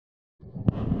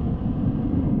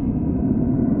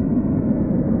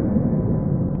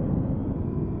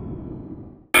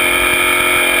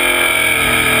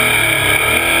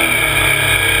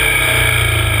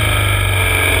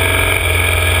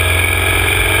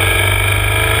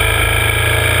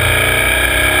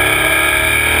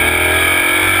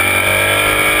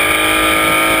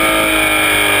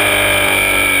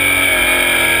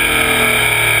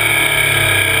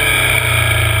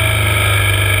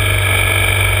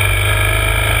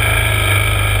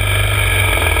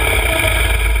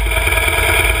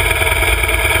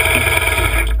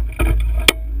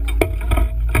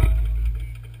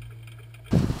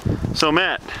So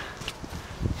Matt,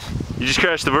 you just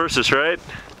crashed the Versys, right?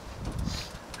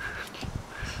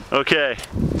 Okay.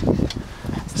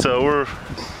 So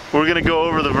we're gonna go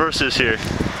over the Versys here.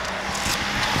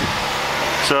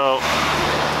 So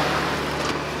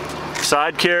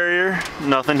side carrier,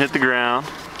 nothing hit the ground.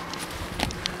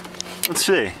 Let's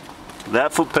see.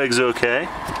 That foot peg's okay.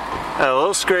 A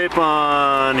little scrape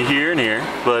on here and here,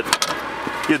 but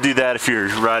you'll do that if you're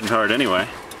riding hard anyway.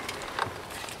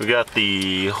 We got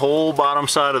the whole bottom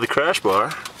side of the crash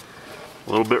bar, a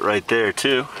little bit right there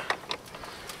too.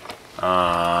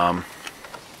 And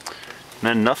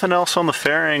then nothing else on the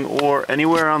fairing or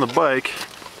anywhere on the bike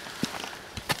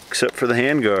except for the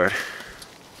handguard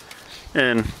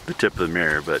and the tip of the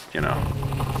mirror, but you know,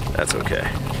 that's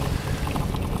okay.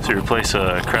 So you replace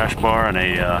a crash bar and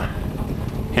a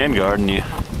handguard and you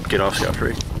get off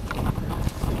scot-free.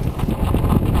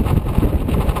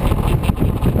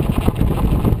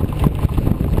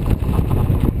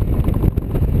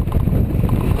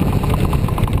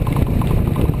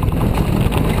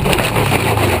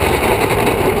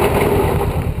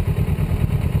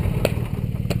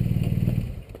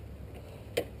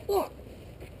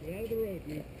 Get out of the road,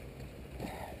 dude.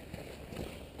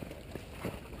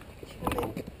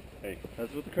 Hey,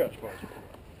 that's what the crash bars are for.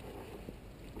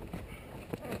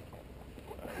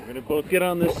 Alright, we're gonna both get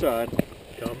on this side.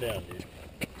 Calm down, dude.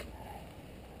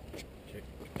 Check.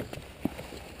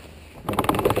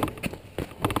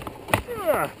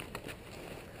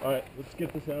 Alright, let's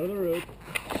get this out of the road.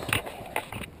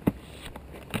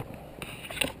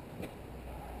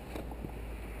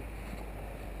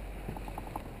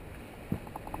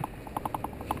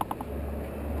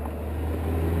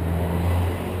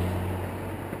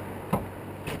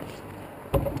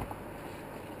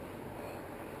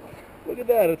 Look at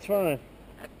that, it's fine.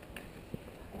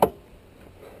 That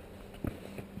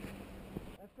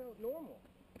felt normal.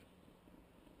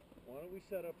 Why don't we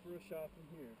set up for a shot from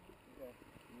here? Okay.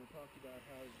 And we'll talk about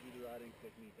how to do the riding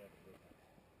technique after this.